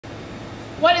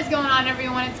What is going on,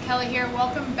 everyone? It's Kelly here.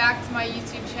 Welcome back to my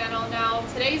YouTube channel. Now,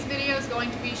 today's video is going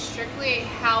to be strictly a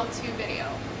how-to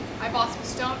video. I bought some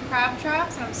stone crab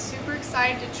traps and I'm super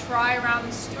excited to try around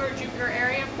the Stuart Jupiter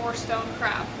area for stone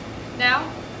crab. Now,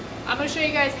 I'm going to show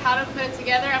you guys how to put it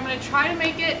together. I'm going to try to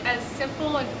make it as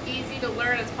simple and easy to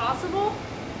learn as possible,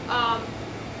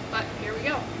 but here we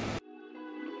go.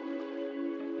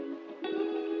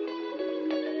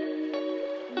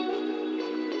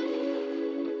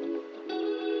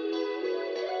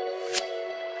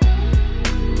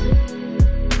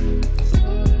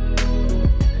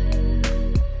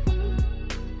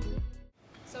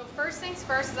 First things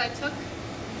first is I took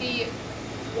the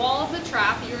wall of the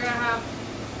trap. You're going to have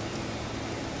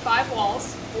 5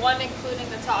 walls, one including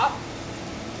the top,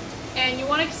 and you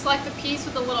want to select the piece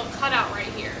with a little cutout right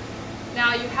here.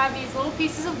 Now you have these little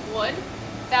pieces of wood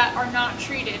that are not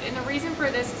treated, and the reason for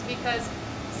this is because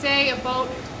say a boat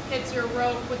hits your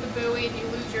rope with a buoy and you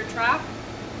lose your trap,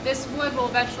 this wood will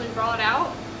eventually rot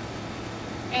out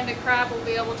and the crab will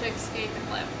be able to escape and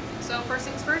live. So first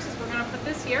things first is we're going to put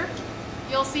this here.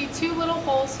 You'll see 2 little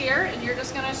holes here, and you're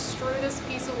just going to screw this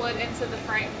piece of wood into the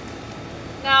frame.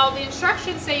 Now, the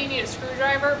instructions say you need a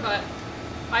screwdriver, but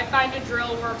I find a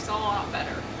drill works a lot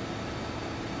better.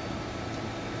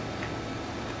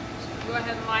 So go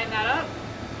ahead and line that up,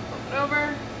 flip it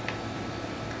over.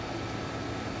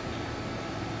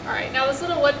 Alright, now this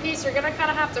little wood piece, you're going to kind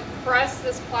of have to press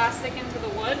this plastic into the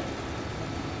wood.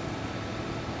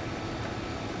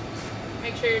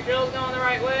 Make sure your drill's going the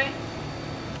right way.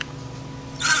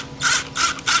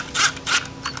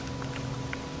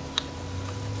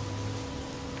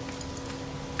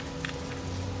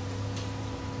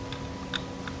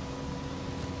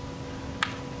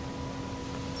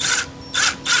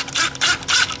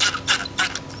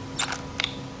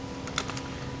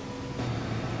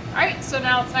 Alright, so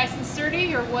now it's nice and sturdy,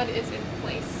 your wood is in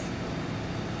place.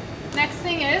 Next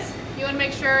thing is, you want to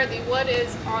make sure the wood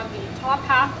is on the top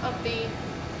half of the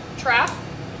trap.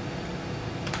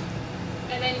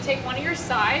 And then you take one of your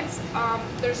sides.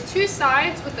 There's 2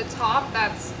 sides with the top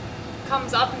that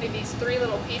comes up into these 3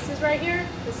 little pieces right here.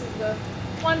 This is the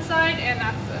one side and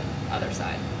that's the other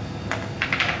side.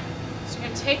 So you're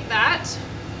going to take that,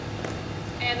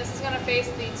 and this is going to face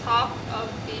the top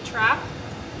of the trap.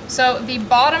 So the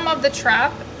bottom of the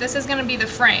trap, this is going to be the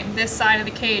frame, this side of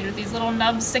the cage with these little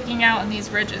nubs sticking out and these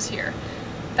ridges here.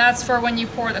 That's for when you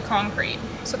pour the concrete.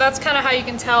 So that's kind of how you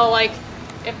can tell like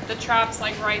if the trap's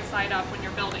like right side up when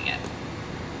you're building it.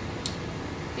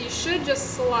 These should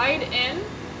just slide in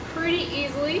pretty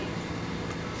easily,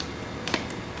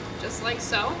 just like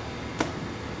so.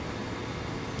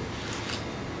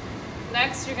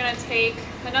 Next, you're going to take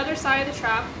another side of the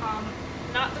trap,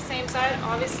 not the same side.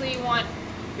 Obviously, you want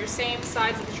your same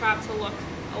sides of the trap to look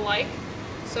alike.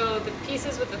 So the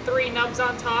pieces with the 3 nubs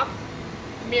on top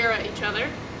mirror each other.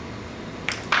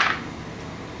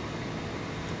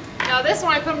 Now this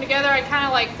one, I put them together, I kind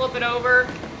of like flip it over.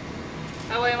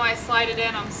 That way when I slide it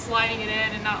in, I'm sliding it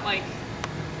in and not like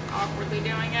awkwardly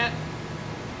doing it.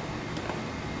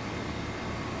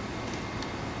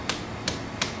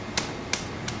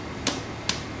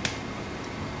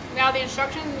 Now the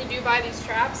instructions when you do buy these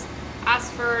traps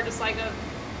ask for just like a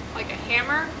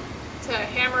hammer to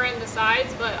hammer in the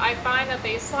sides, but I find that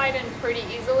they slide in pretty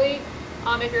easily.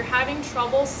 If you're having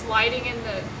trouble sliding in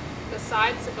the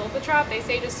sides to build the trap, they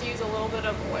say just use a little bit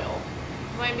of oil.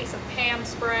 Maybe some Pam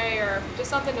spray or just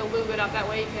something to lube it up, that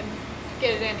way you can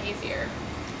get it in easier.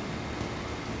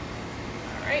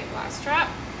 Alright, last trap.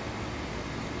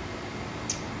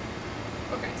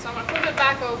 Okay, so I'm going to flip it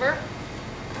back over.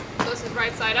 So this is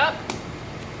right side up.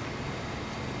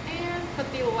 And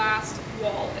put the last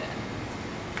wall in.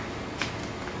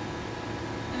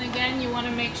 And again, you want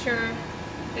to make sure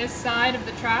this side of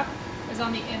the trap is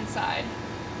on the inside.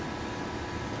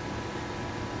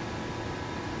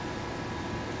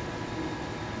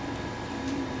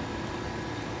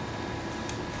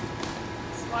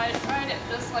 Slide it right in,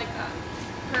 just like that.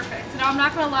 Perfect. Now I'm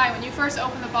not going to lie, when you first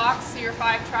open the box to your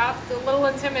 5 traps, it's a little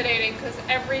intimidating because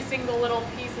every single little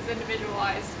piece is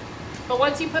individualized. But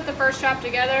once you put the first trap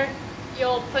together,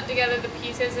 you'll put together the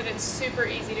pieces and it's super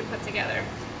easy to put together.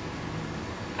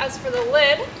 As for the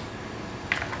lid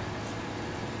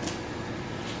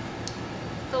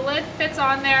fits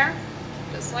on there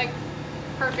just like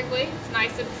perfectly. It's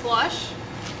nice and flush.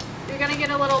 You're going to get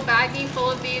a little baggie full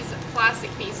of these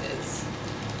plastic pieces.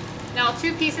 Now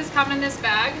 2 pieces come in this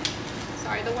bag.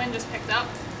 Sorry, the wind just picked up.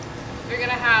 You're going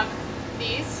to have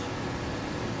these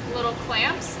little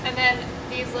clamps and then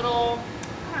these little,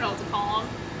 I don't know what to call them,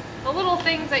 the little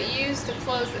things that you use to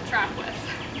close the trap with.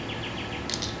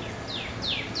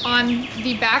 on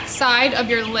the back side of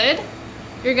your lid,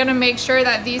 you're gonna make sure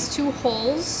that these two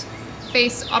holes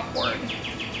face upward.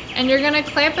 And you're gonna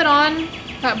clamp it on.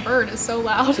 That bird is so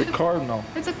loud. It's a cardinal.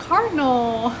 It's a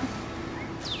cardinal.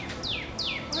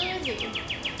 Where is he?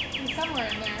 He's somewhere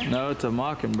in there. No, it's a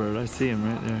mockingbird. I see him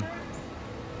right there.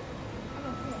 I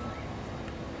don't see him.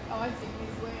 Oh, I see him.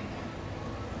 He's way in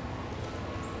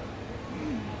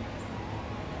there.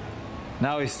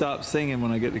 Now he stops singing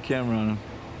when I get the camera on him.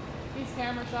 He's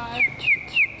camera shy.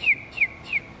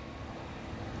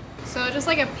 So just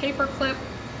like a paper clip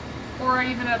or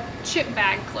even a chip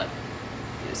bag clip.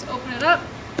 You just open it up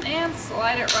and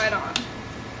slide it right on.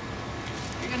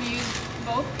 You're going to use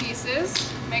both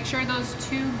pieces. Make sure those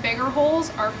two bigger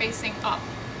holes are facing up.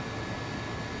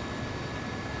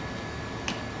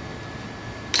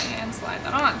 And slide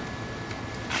that on.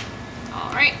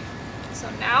 Alright, so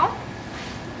now,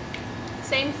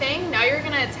 same thing. Now you're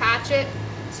going to attach it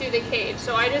to the cage.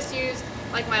 So I just use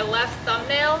like my left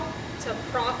thumbnail to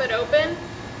prop it open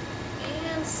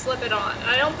and slip it on.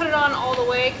 I don't put it on all the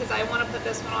way because I want to put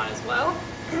this one on as well.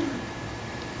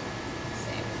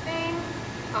 Same thing,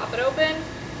 pop it open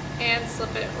and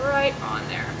slip it right on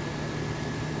there.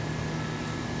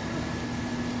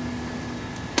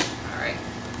 Alright,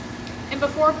 and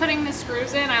before putting the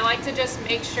screws in, I like to just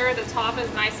make sure the top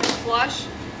is nice and flush.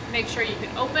 Make sure you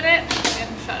can open it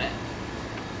and shut it.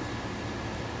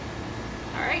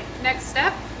 Alright, next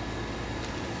step,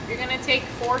 you're going to take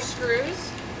 4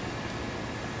 screws.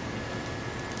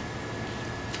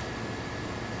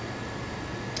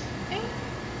 Okay.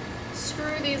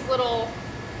 Screw these little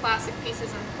plastic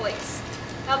pieces in place.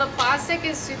 Now the plastic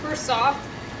is super soft,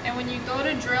 and when you go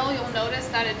to drill, you'll notice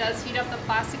that it does heat up the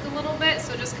plastic a little bit,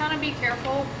 so just kind of be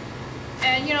careful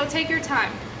and, you know, take your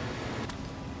time.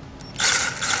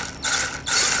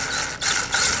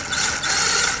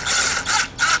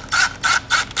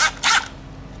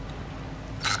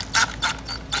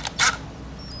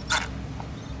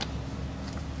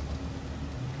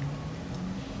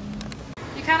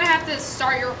 You kind of have to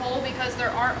start your hole because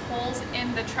there aren't holes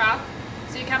in the trap.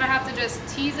 So you kind of have to just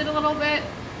tease it a little bit,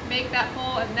 make that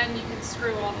hole, and then you can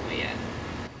screw all the way in.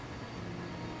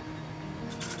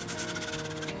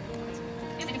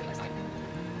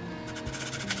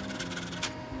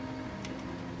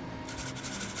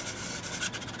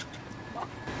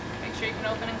 Make sure you can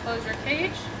open and close your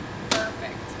cage.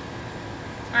 Perfect.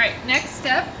 All right, next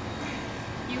step,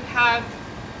 you have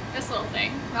this little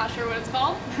thing, not sure what it's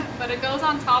called, but it goes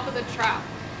on top of the trap.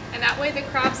 And that way the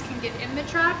crabs can get in the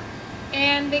trap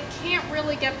and they can't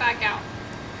really get back out.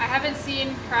 I haven't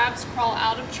seen crabs crawl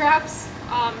out of traps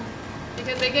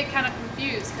because they get kind of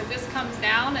confused because this comes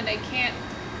down and they can't,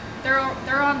 they're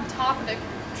on top of the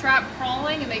trap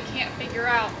crawling and they can't figure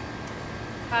out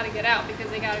how to get out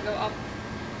because they got to go up,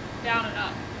 down and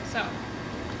up. So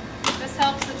this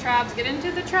helps the crabs get into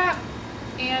the trap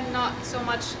and not so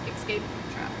much escape from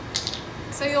the trap.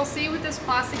 So you'll see with this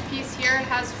plastic piece here, it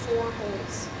has 4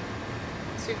 holes.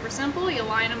 Super simple, you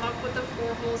line them up with the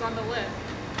 4 holes on the lid.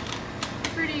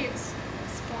 Pretty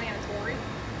explanatory.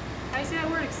 How do you say that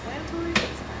word, explanatory?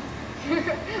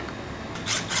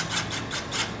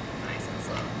 Nice and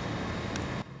slow.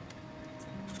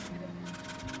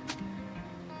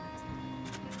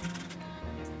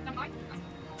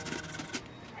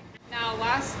 Now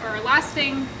last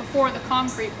thing before the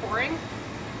concrete pouring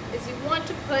is you want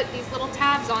to put these little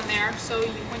tabs on there so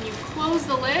when you close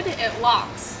the lid, it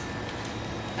locks.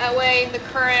 That way the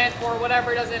current or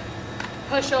whatever doesn't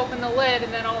push open the lid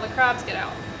and then all the crabs get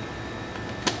out.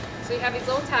 So you have these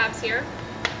little tabs here.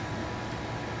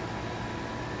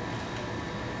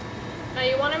 Now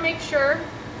you want to make sure,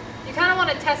 you kind of want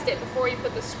to test it before you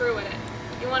put the screw in it.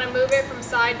 You want to move it from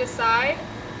side to side,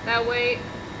 that way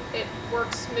it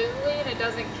works smoothly and it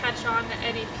doesn't catch on to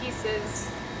any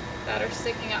pieces that are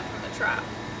sticking up from the trap.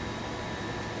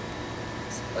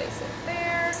 Just place it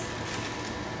there.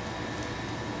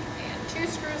 And 2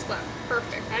 screws left.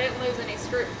 Perfect. I didn't lose any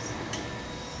screws.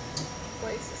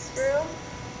 Place the screw.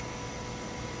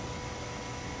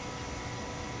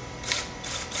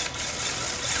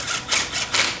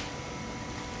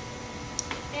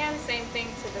 And same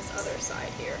thing to this other side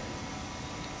here.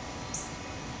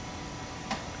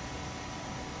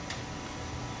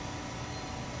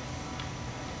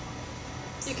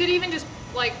 You could even just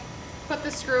like put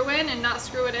the screw in and not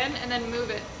screw it in and then move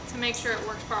it to make sure it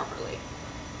works properly.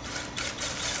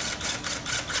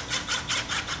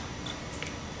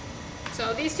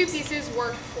 So these 2 pieces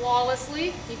work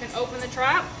flawlessly. You can open the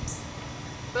trap,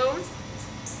 boom,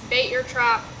 bait your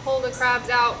trap, pull the crabs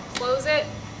out, close it,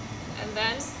 and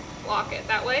then lock it.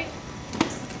 That way,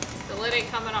 the lid ain't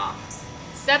coming off.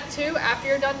 Step 2, after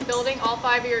you're done building all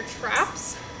 5 of your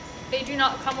traps, they do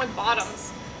not come with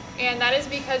bottoms. And that is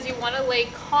because you want to lay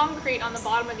concrete on the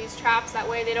bottom of these traps, that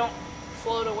way they don't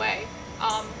float away.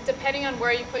 Depending on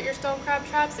where you put your stone crab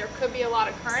traps, there could be a lot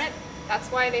of current. That's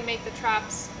why they make the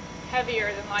traps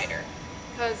heavier than lighter.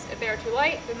 Because if they're too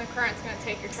light, then the current's going to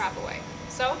take your trap away.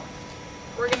 So,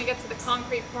 we're going to get to the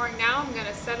concrete pouring now. I'm going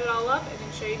to set it all up and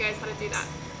then show you guys how to do that.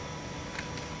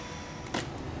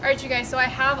 Alright you guys, so I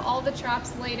have all the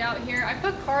traps laid out here. I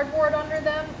put cardboard under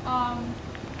them. I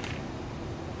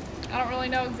don't really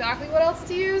know exactly what else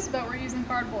to use, but we're using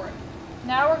cardboard.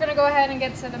 Now we're gonna go ahead and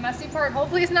get to the messy part.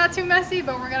 Hopefully it's not too messy,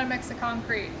 but we're gonna mix the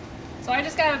concrete. So I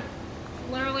just got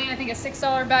literally, I think, a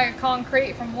 $6 bag of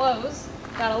concrete from Lowe's.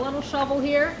 Got a little shovel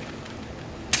here.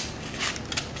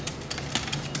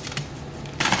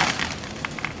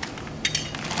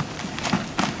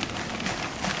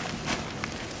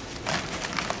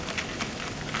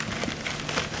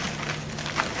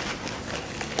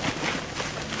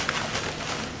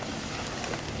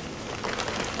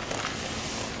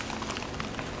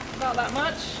 About that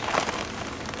much.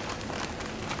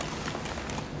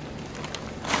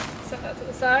 Set that to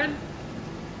the side.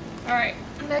 Alright,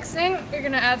 next thing, you're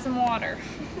gonna add some water.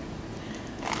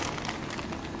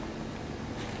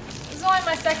 This is only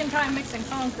my second time mixing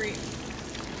concrete.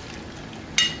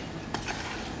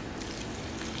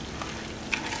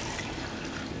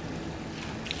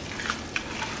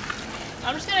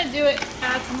 I'm just gonna do it,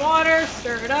 add some water,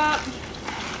 stir it up.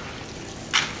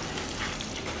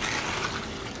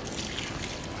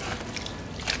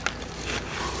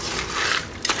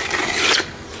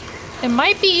 It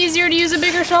might be easier to use a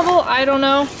bigger shovel, I don't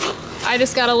know. I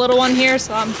just got a little one here,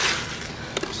 so I'm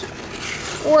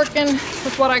working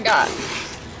with what I got.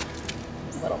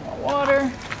 A little more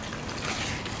water.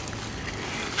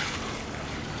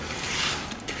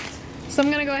 So I'm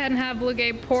gonna go ahead and have Blue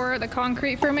Gabe pour the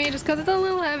concrete for me just because it's a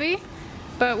little heavy.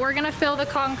 But we're gonna fill the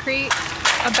concrete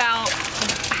about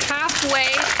halfway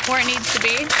where it needs to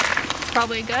be. It's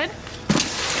probably good.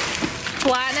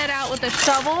 Flatten it out with a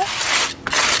shovel.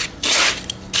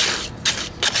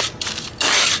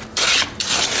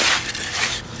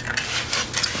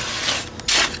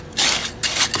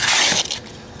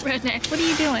 Redneck, what are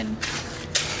you doing?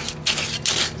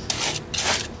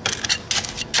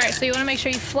 Alright, so you want to make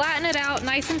sure you flatten it out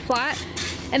nice and flat.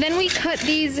 And then we cut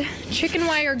these chicken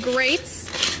wire grates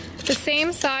the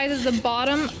same size as the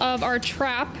bottom of our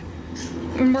trap.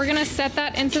 And we're going to set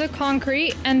that into the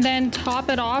concrete and then top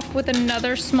it off with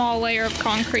another small layer of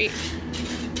concrete.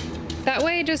 That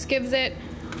way it just gives it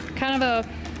kind of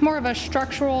more of a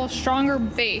structural, stronger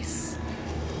base.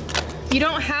 You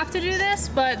don't have to do this,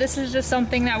 but this is just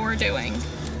something that we're doing.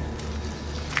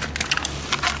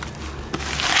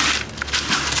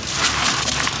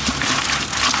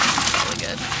 Really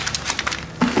good.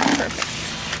 Perfect.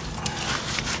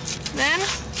 Then,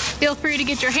 feel free to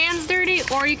get your hands dirty,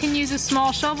 or you can use a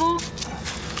small shovel and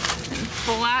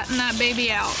flatten that baby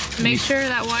out. Make sure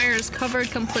that wire is covered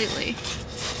completely.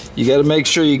 You got to make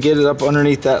sure you get it up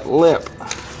underneath that lip.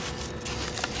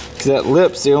 Because that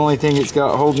lip's the only thing it's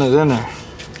got holding it in there.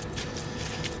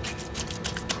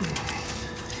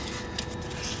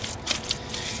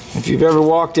 If you've ever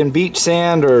walked in beach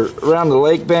sand or around the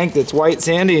lake bank that's white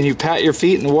sandy and you pat your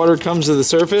feet and the water comes to the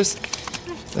surface,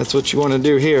 that's what you want to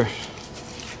do here.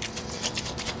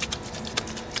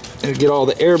 It'll get all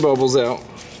the air bubbles out.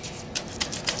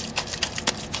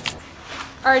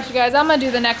 Alright you guys, I'm going to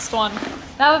do the next one.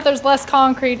 Now that there's less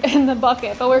concrete in the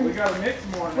bucket, but we gotta mix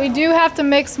more now. We do have to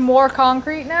mix more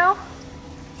concrete now.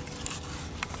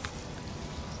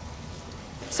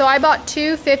 So I bought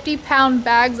two 50-pound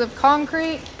bags of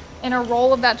concrete and a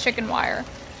roll of that chicken wire.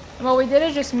 And what we did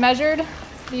is just measured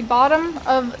the bottom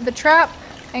of the trap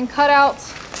and cut out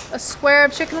a square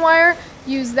of chicken wire.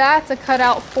 Use that to cut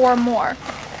out 4 more.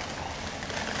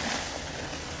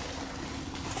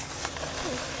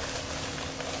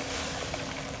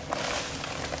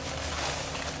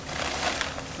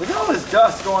 Look at all this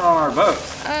dust going on our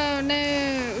boats. Oh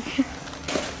no.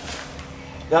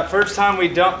 That first time we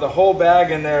dumped the whole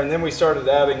bag in there and then we started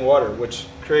adding water, which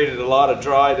created a lot of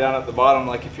dry down at the bottom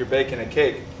like if you're baking a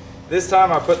cake. This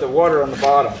time I put the water on the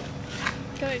bottom.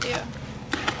 Good idea.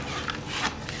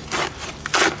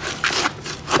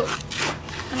 Oh,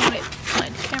 I don't need my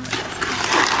camera.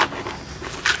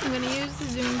 I'm gonna use the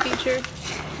zoom feature.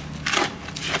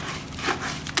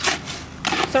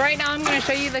 So right now I'm going to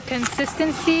show you the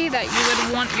consistency that you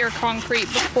would want your concrete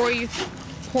before you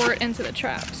pour it into the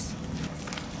traps.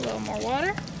 A little more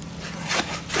water.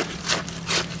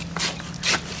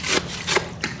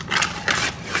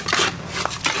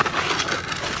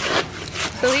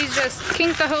 So he's just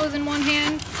kinked the hose in one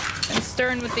hand and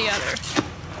stirring with the other.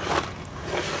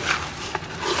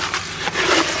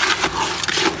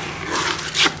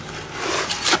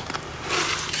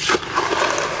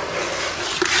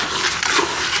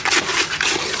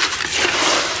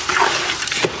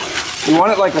 You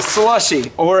want it like a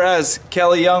slushy, or as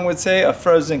Kelly Young would say, a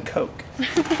frozen Coke.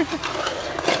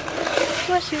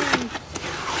 Slushy.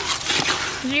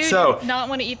 You So, do not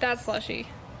want to eat that slushy.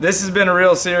 This has been a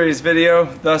real serious video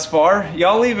thus far.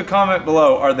 Y'all leave a comment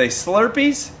below. Are they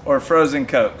Slurpees or frozen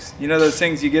Cokes? You know those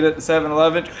things you get at the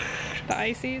 7-Eleven? The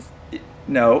ices?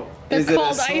 No. They're Is it a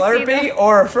called icy, Slurpee though.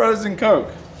 or a frozen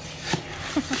Coke?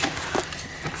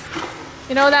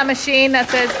 You know that machine that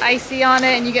says icy on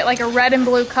it and you get like a red and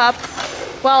blue cup?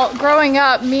 Well, growing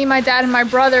up, me, my dad, and my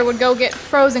brother would go get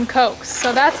frozen Cokes.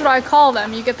 So that's what I call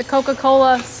them. You get the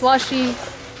Coca-Cola slushy,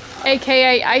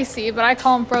 aka icy, but I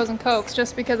call them frozen Cokes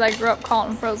just because I grew up calling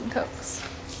them frozen Cokes.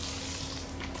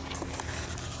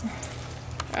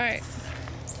 Alright.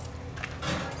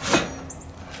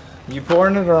 You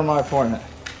pouring it or am I pouring it?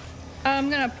 I'm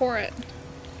gonna pour it.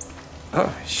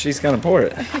 Oh, she's gonna pour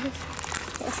it.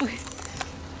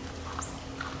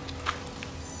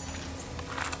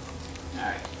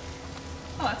 Alright.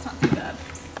 Oh, that's not too bad.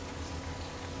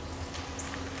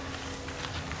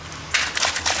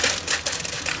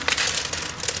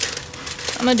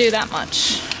 I'm gonna do that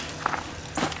much.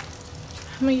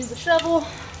 I'm gonna use the shovel.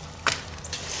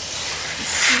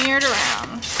 Smear it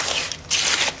around.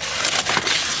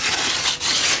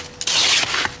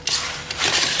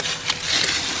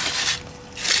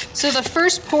 So the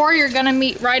first pour, you're gonna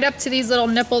meet right up to these little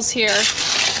nipples here.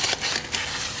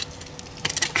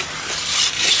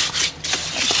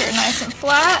 Make sure nice and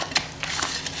flat.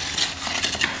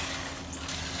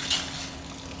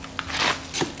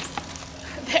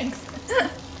 Thanks.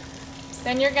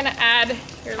 Then you're gonna add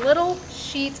your little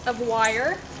sheet of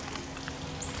wire.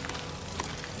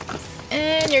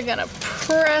 And you're gonna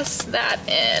press that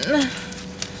in.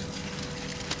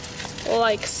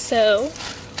 Like so.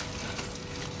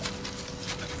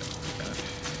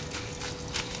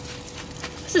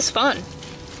 This is fun.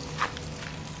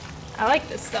 I like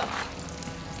this stuff.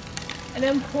 And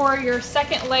then pour your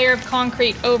second layer of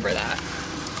concrete over that.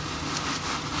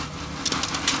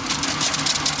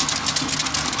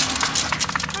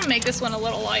 I'm gonna make this one a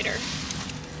little lighter.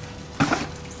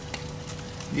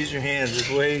 Use your hands, it's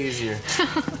way easier.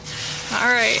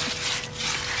 Alright.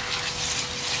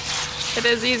 It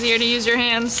is easier to use your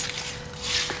hands.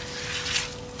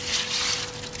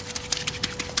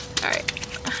 Alright.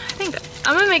 I think that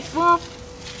I'm gonna make, well,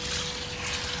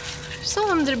 I just don't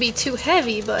want them to be too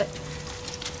heavy, but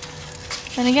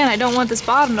then again, I don't want this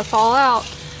bottom to fall out.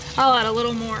 I'll add a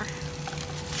little more.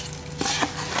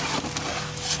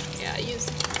 Yeah,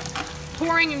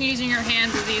 pouring and using your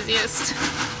hands is easiest.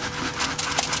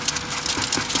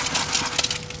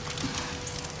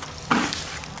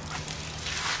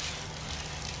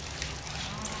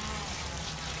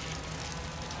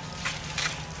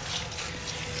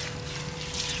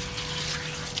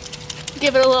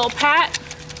 Give it a little pat.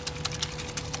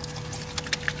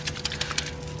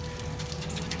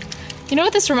 You know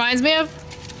what this reminds me of?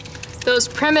 Those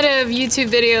primitive YouTube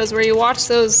videos where you watch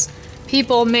those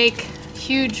people make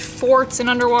huge forts and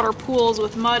underwater pools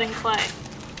with mud and clay.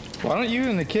 Why don't you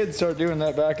and the kids start doing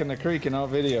that back in the creek and I'll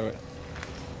video it?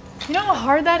 You know how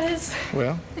hard that is?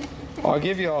 Well, I'll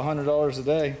give you all $100 a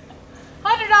day.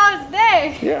 $100 a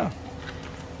day? Yeah.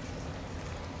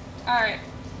 Alright.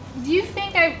 Do you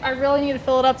think I really need to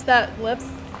fill it up to that lip?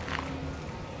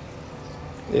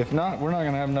 If not, we're not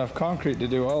going to have enough concrete to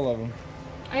do all of them.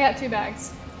 I got 2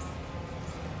 bags.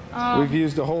 We've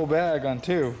used a whole bag on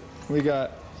 2. We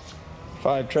got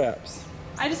 5 traps.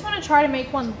 I just want to try to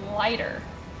make one lighter,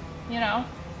 you know?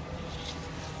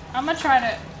 I'm going to try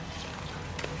to,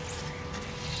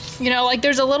 you know, like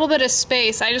there's a little bit of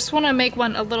space. I just want to make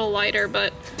one a little lighter,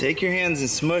 but... Take your hands and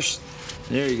smush.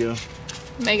 There you go.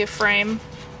 Make it frame.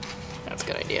 That's a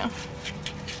good idea.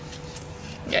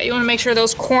 Yeah, you want to make sure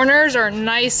those corners are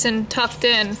nice and tucked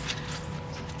in.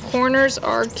 Corners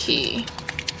are key.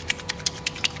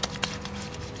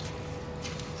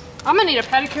 I'm gonna need a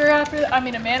pedicure after, a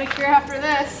manicure after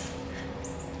this.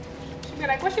 She'll be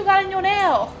like, what you got in your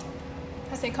nail?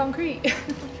 I say concrete.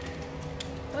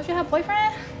 Don't you have a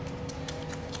boyfriend?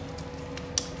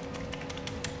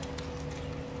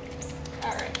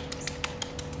 Alright.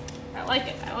 I like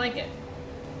it, I like it.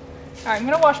 Alright, I'm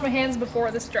gonna wash my hands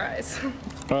before this dries.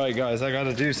 Alright guys, I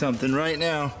gotta do something right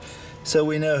now so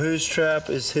we know whose trap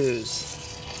is whose.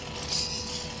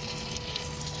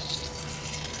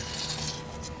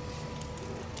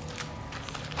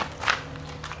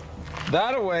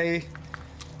 That way,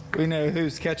 we know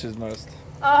whose catches most.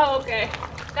 Oh, okay.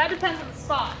 That depends on the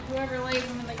spot. Whoever lays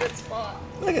them in a good spot.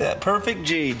 Look at that perfect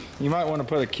G. You might want to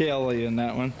put a Kelly in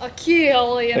that one. A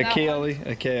Kelly in that Kelly.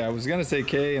 A K. I was gonna say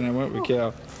K and I went with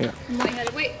Kel. Yeah.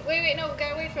 Wait, no,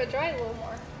 gotta wait for it to dry a little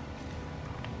more.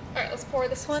 Alright, let's pour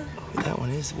this one. That one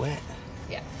is wet.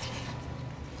 Yeah.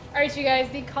 Alright, you guys,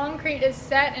 the concrete is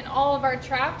set in all of our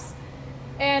traps.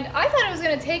 And I thought it was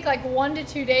gonna take like 1 to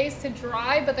 2 days to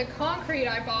dry, but the concrete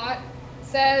I bought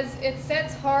says it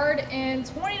sets hard in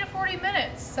 20 to 40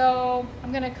 minutes. So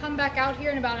I'm gonna come back out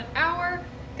here in about an hour,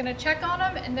 gonna check on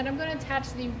them, and then I'm gonna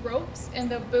attach the ropes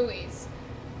and the buoys.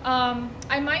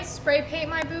 I might spray paint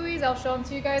my buoys. I'll show them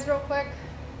to you guys real quick.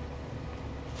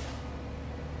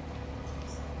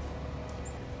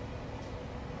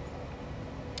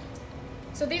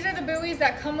 So these are the buoys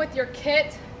that come with your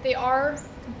kit. They are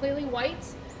completely white.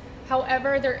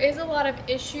 However, there is a lot of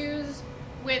issues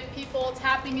with people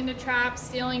tapping into traps,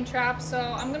 stealing traps. So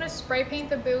I'm gonna spray paint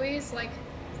the buoys like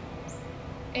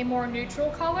a more neutral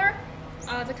color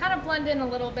to kind of blend in a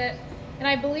little bit. And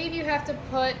I believe you have to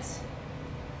put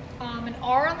an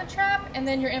R on the trap and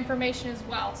then your information as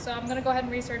well. So I'm gonna go ahead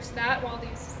and research that while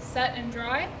these set and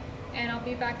dry, and I'll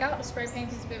be back out to spray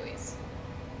paint these buoys.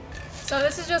 So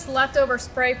this is just leftover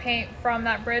spray paint from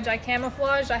that bridge I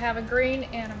camouflaged. I have a green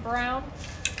and a brown.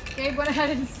 Gabe went ahead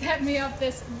and set me up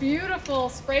this beautiful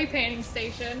spray painting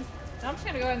station. And I'm just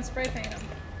gonna go ahead and spray paint them.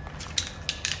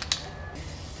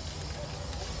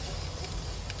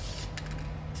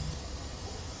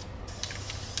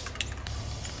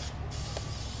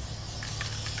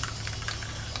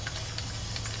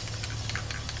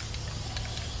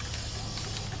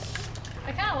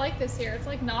 I kind of like this here. It's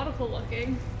like nautical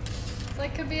looking. It's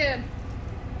like could be a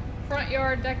front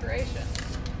yard decoration.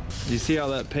 You see how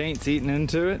that paint's eating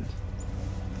into it?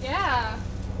 Yeah.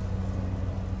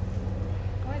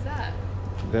 Why is that?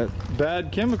 That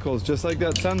bad chemicals, just like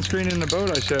that sunscreen in the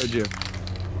boat I showed you.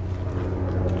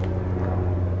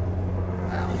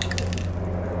 Wow.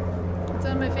 It's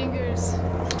on my fingers.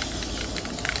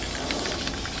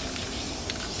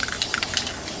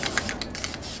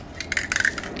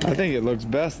 I think it looks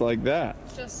best like that.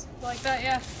 Just like that,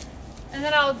 yeah. And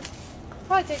then I'll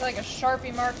probably take like a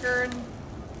Sharpie marker and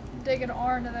dig an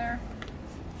R into there.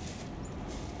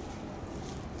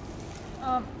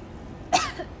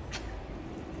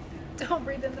 Don't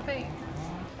breathe in the paint.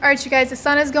 Alright you guys, the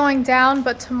sun is going down,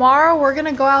 but tomorrow we're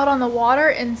gonna go out on the water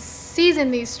and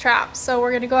season these traps. So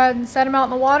we're gonna go ahead and set them out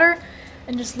in the water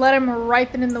and just let them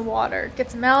ripen in the water. Get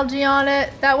some algae on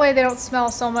it. That way they don't smell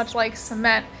so much like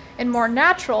cement and more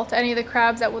natural to any of the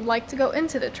crabs that would like to go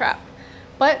into the trap.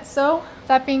 But so,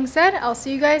 that being said, I'll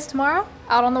see you guys tomorrow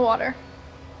out on the water.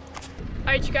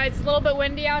 Alright you guys, it's a little bit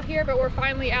windy out here, but we're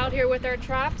finally out here with our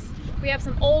traps. We have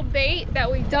some old bait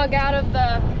that we dug out of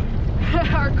the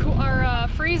our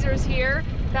freezers here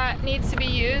that needs to be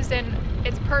used, and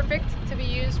it's perfect to be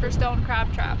used for stone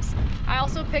crab traps. I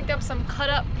also picked up some cut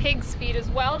up pig's feet as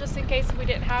well, just in case we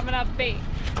didn't have enough bait.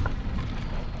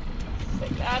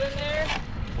 Stick that in there.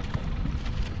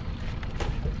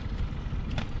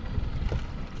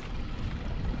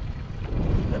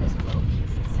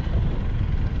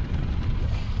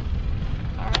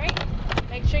 Alright,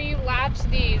 make sure you latch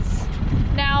these.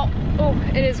 Now, oh,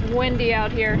 it is windy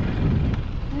out here.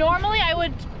 Normally I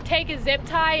would take a zip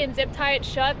tie and zip tie it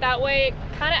shut. That way it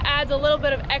kind of adds a little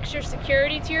bit of extra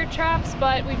security to your traps,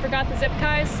 but we forgot the zip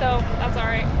ties, so that's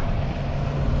alright.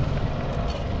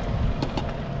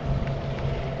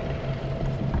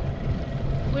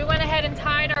 We went ahead and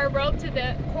tied our rope to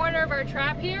the corner of our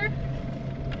trap here.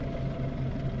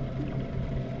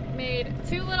 Made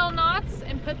 2 little knots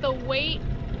and put the weight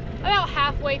about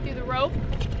halfway through the rope.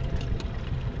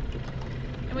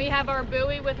 And we have our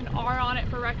buoy with an R on it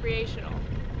for recreational.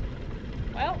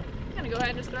 Well, I'm gonna go ahead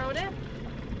and just throw it in.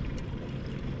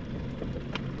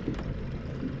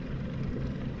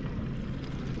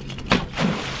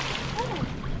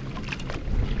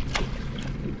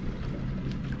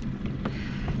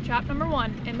 Trap number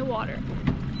 1 in the water.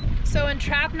 So in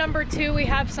trap number 2, we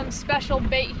have some special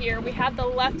bait here. We have the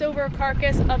leftover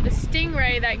carcass of the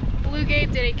stingray that Blue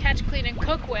Gabe did a catch, clean, and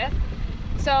cook with.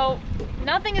 So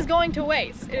nothing is going to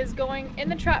waste. It is going in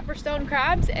the trap for stone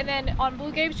crabs, and then on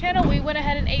Blue Gabe's channel, we went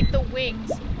ahead and ate the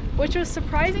wings, which was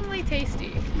surprisingly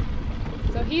tasty.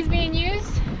 So he's being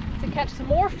used to catch some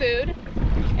more food,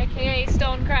 aka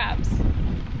stone crabs.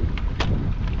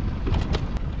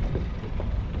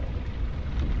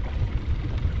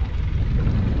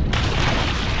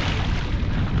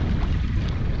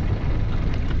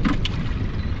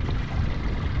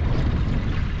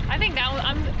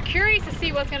 I'm curious curious to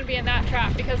see what's gonna be in that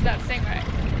trap because of that stingray.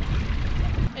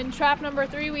 In trap number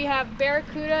 3, we have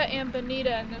barracuda and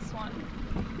bonita in this one.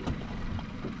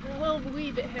 They're a little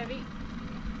wee bit heavy.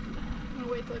 I'm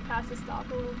gonna wait till we pass the stop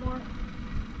a little more.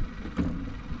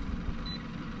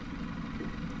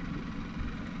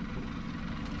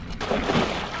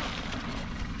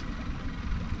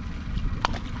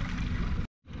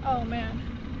 Oh man.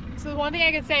 So the one thing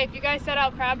I could say, if you guys set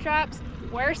out crab traps,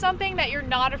 wear something that you're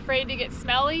not afraid to get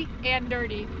smelly and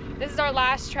dirty. This is our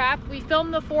last trap. We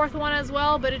filmed the 4th one as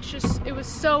well, but it was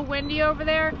so windy over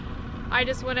there. I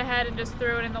just went ahead and just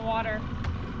threw it in the water.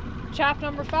 Trap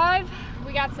number 5,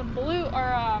 we got some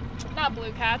not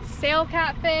blue cats, sail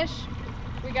catfish.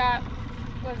 We got,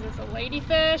 what is this, a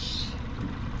ladyfish,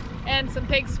 and some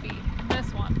pig's feet in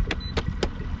this one.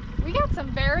 We got some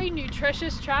very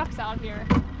nutritious traps out here.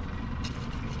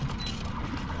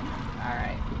 All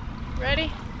right,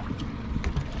 ready?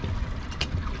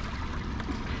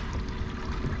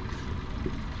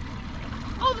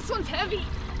 Oh, this one's heavy.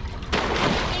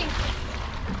 Jesus.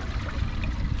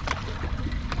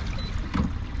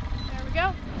 There we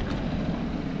go.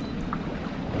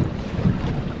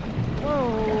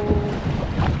 Whoa.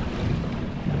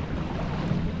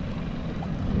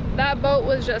 That boat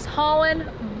was just hauling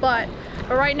butt.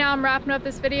 But right now I'm wrapping up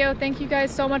this video. Thank you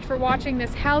guys so much for watching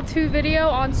this how-to video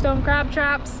on stone crab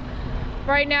traps.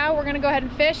 Right now we're gonna go ahead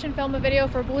and fish and film a video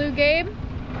for blue game.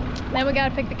 Then we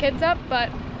gotta pick the kids up, but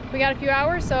we got a few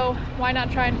hours, so why not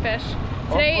try and fish?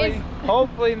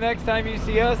 Hopefully next time you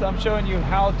see us, I'm showing you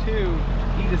how to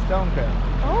eat a stone crab.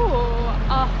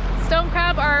 Oh, stone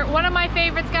crab are one of my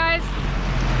favorites, guys.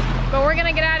 But we're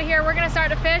gonna get out of here. We're gonna start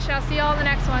to fish. I'll see you all in the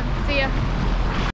next one. See ya.